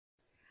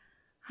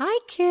Hi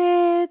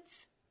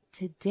kids!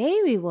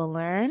 Today we will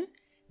learn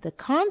the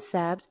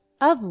concept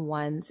of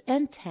ones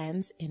and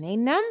tens in a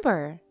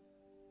number.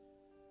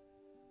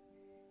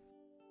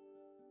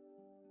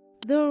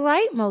 The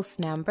rightmost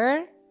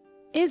number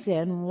is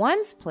in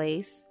ones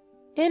place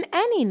in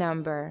any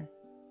number.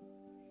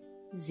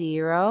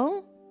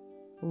 0,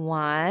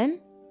 1,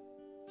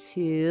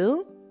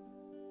 2,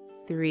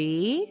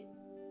 3,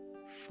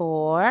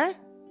 4,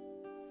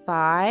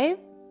 5,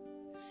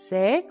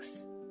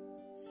 6,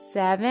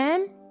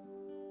 7,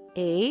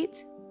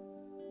 8,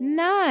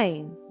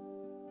 9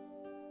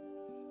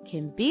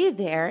 can be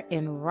there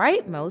in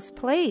rightmost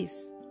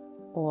place,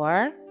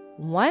 or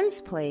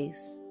ones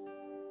place,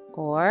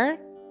 or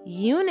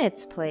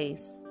units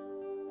place.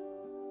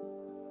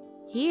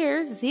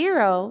 Here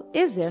 0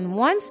 is in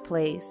ones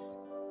place.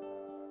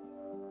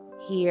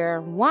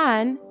 Here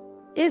 1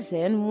 is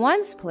in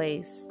ones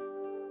place.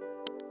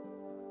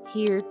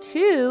 Here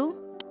 2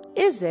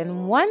 is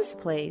in ones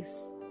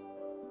place.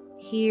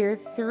 Here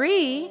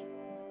 3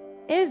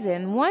 is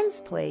in ones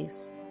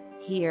place.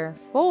 Here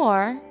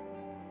 4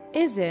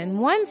 is in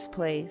ones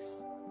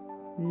place.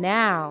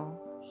 Now,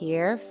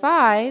 here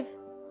 5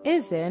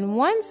 is in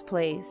ones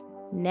place.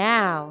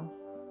 Now,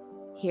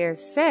 here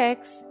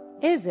 6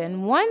 is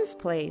in ones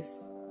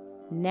place.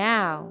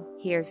 Now,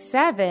 here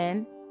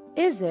 7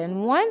 is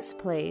in ones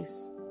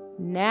place.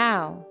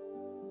 Now,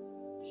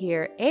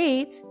 here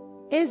 8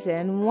 is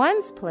in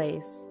ones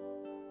place.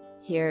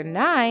 Here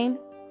 9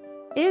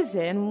 is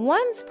in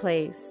ones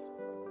place.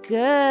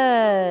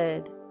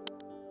 Good.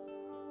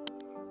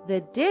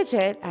 The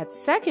digit at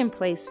second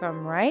place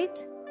from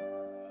right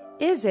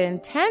is in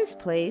tens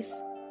place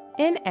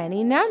in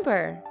any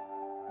number.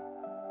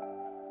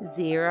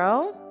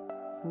 0,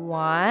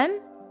 1,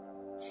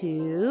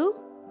 2,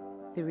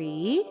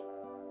 3,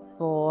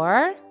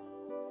 4,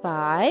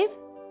 5,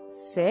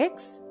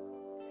 6,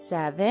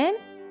 7,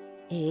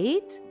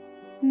 8,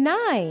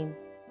 9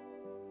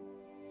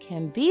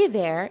 can be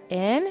there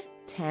in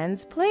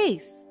tens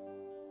place.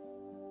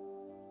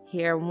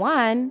 Here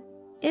 1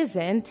 is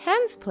in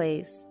tens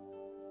place.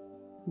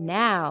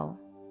 Now,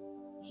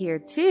 here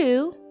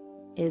 2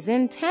 is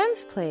in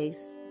tens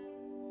place.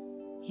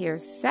 Here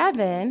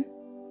 7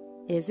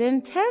 is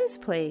in tens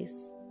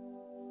place.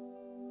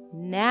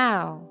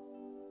 Now,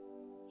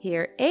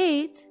 here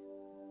 8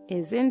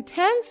 is in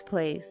tens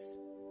place.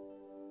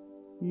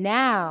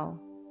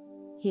 Now,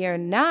 here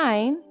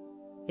 9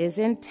 is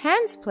in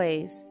tens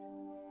place.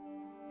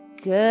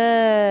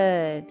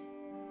 Good.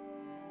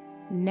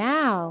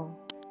 Now,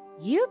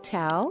 you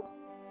tell,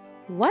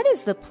 what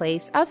is the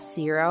place of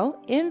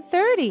 0 in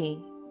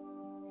 30?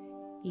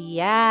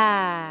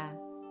 Yeah,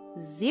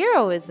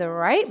 0 is the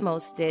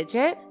rightmost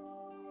digit,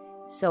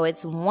 so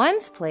it's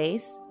ones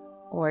place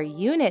or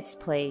units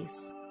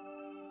place.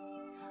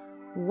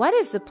 What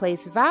is the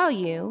place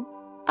value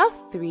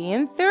of 3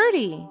 in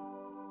 30?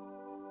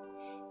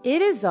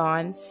 It is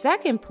on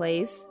second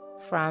place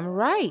from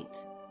right,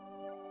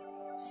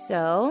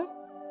 so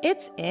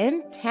it's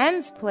in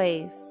tens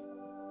place.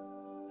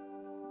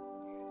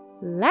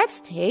 Let's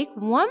take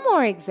one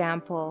more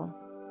example.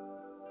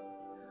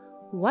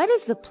 What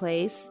is the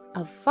place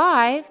of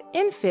 5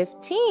 in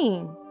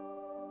 15?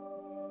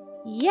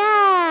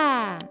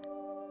 Yeah!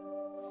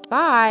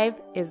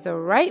 5 is the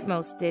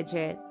rightmost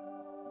digit,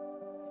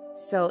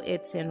 so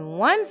it's in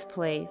ones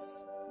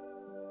place.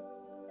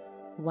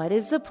 What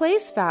is the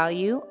place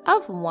value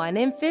of 1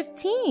 in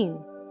 15?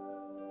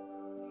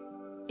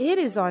 It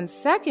is on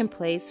second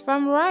place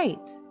from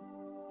right,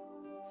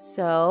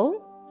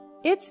 so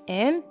it's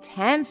in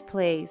tens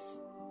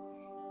place.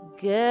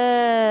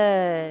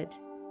 Good.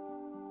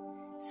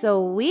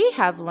 So we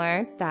have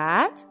learned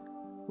that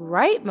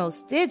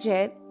rightmost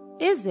digit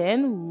is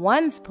in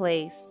ones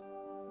place,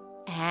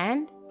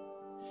 and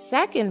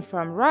second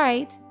from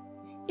right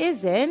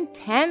is in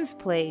tens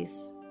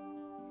place.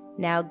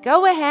 Now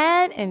go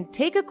ahead and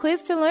take a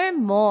quiz to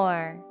learn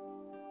more.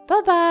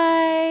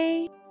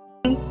 Bye-bye.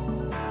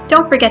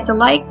 Don't forget to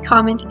like,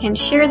 comment, and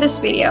share this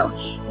video.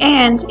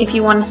 And if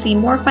you want to see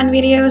more fun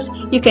videos,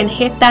 you can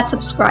hit that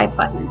subscribe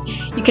button.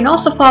 You can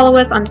also follow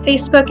us on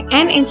Facebook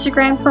and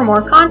Instagram for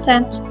more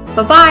content.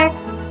 Bye-bye!